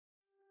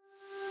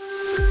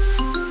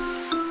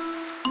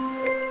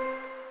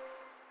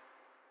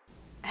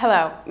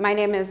Hello, my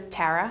name is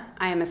Tara.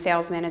 I am a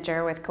sales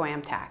manager with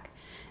KOAMTAC.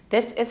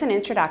 This is an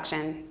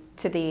introduction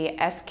to the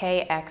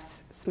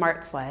SKX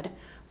SmartSled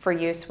for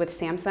use with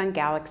Samsung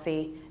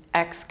Galaxy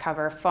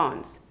XCover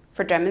phones.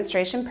 For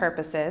demonstration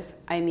purposes,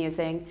 I'm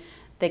using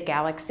the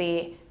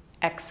Galaxy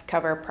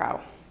XCover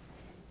Pro.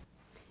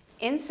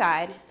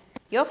 Inside,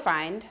 you'll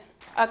find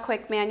a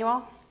quick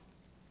manual,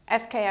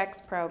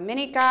 SKXPro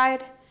mini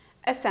guide,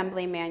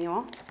 assembly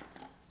manual,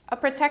 a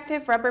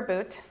protective rubber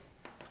boot,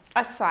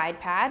 a slide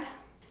pad,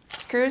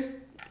 screws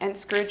and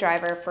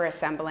screwdriver for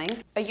assembling,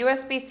 a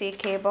USB-C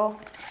cable,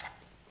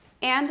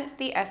 and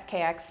the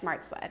SKX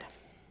SmartSled.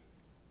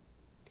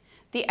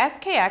 The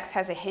SKX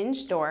has a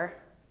hinged door,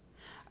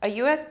 a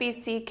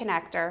USB-C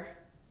connector,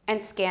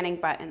 and scanning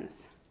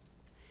buttons.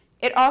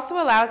 It also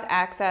allows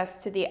access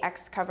to the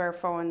XCover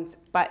phone's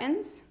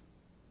buttons,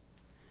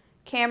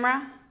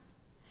 camera,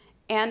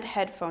 and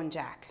headphone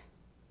jack.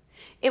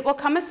 It will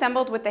come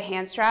assembled with the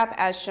hand strap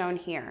as shown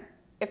here.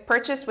 If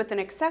purchased with an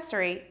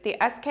accessory, the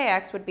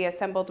SKX would be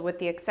assembled with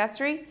the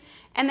accessory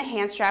and the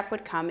hand strap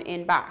would come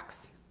in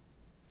box.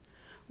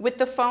 With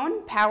the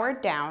phone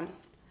powered down,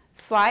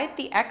 slide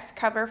the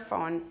XCover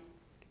phone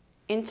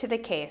into the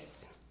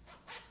case,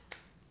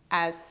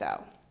 as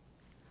so.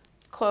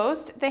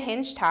 Close the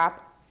hinge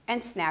top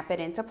and snap it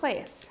into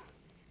place.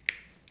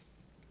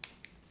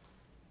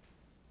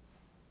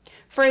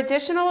 For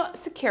additional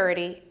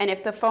security, and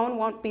if the phone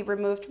won't be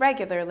removed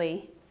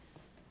regularly,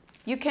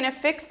 you can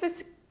affix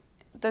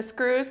the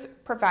screws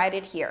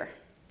provided here.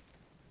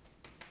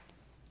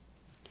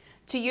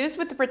 To use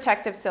with the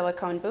protective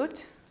silicone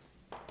boot,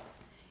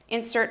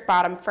 insert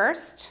bottom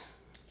first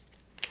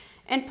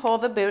and pull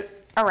the boot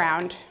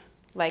around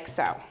like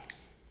so.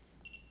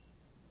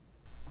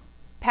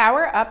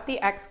 Power up the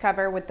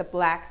XCover with the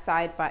black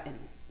side button.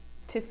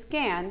 To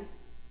scan,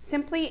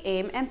 simply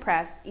aim and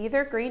press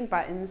either green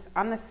buttons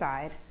on the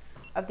side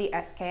of the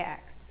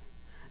SKX.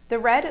 The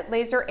red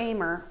laser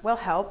aimer will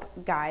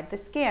help guide the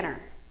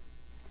scanner.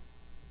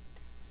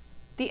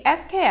 The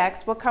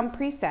SKX will come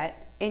preset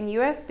in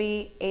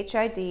USB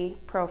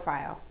HID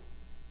profile,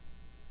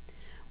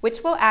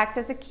 which will act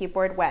as a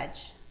keyboard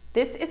wedge.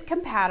 This is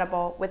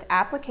compatible with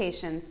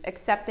applications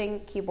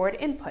accepting keyboard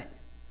input.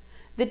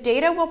 The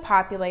data will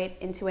populate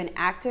into an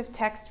active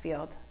text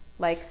field,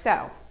 like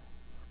so.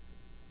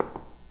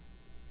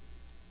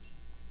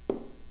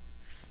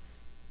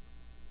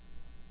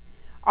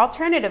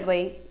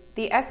 Alternatively,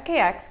 the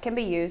SKX can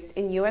be used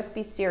in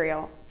USB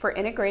serial for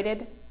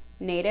integrated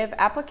native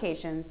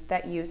applications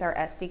that use our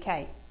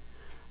SDK.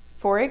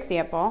 For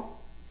example,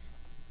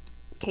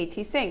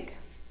 KT Sync.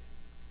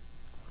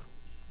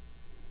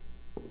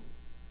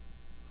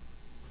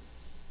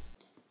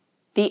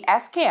 The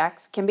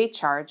SKX can be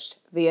charged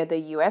via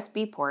the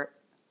USB port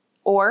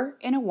or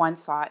in a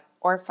 1-slot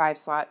or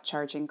 5-slot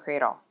charging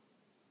cradle.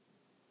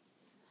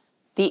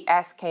 The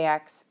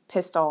SKX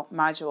pistol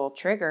module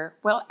trigger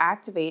will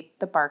activate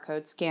the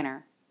barcode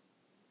scanner.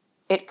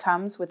 It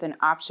comes with an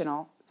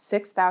optional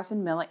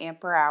 6,000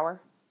 mAh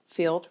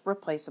field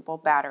replaceable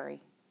battery.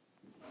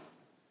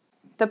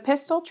 The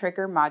pistol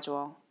trigger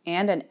module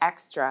and an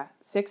extra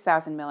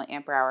 6,000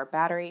 mAh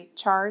battery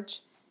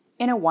charge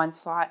in a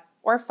 1-slot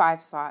or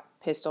 5-slot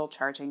pistol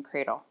charging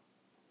cradle.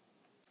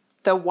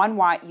 The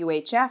 1-watt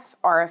UHF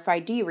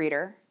RFID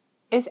reader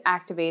is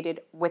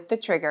activated with the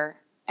trigger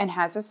and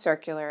has a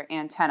circular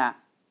antenna.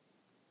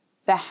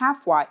 The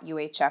 0.5-watt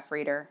UHF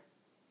reader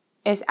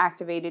is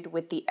activated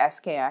with the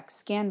SKX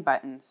scan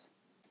buttons.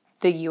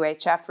 The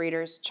UHF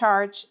readers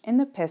charge in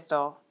the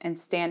pistol and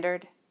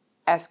standard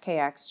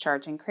SKX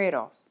charging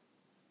cradles.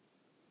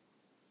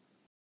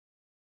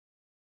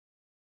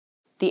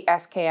 The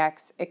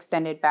SKX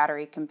extended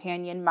battery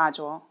companion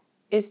module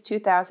is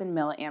 2,000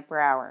 mAh.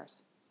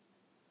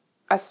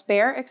 A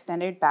spare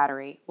extended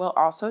battery will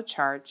also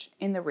charge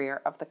in the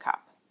rear of the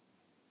cup.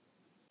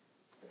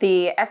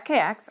 The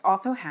SKX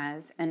also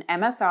has an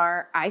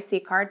MSR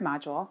IC card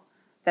module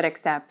that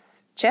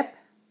accepts chip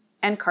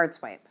and card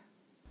swipe.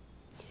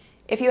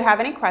 If you have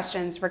any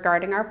questions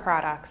regarding our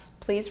products,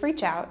 please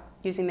reach out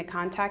using the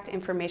contact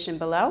information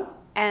below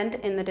and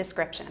in the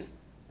description.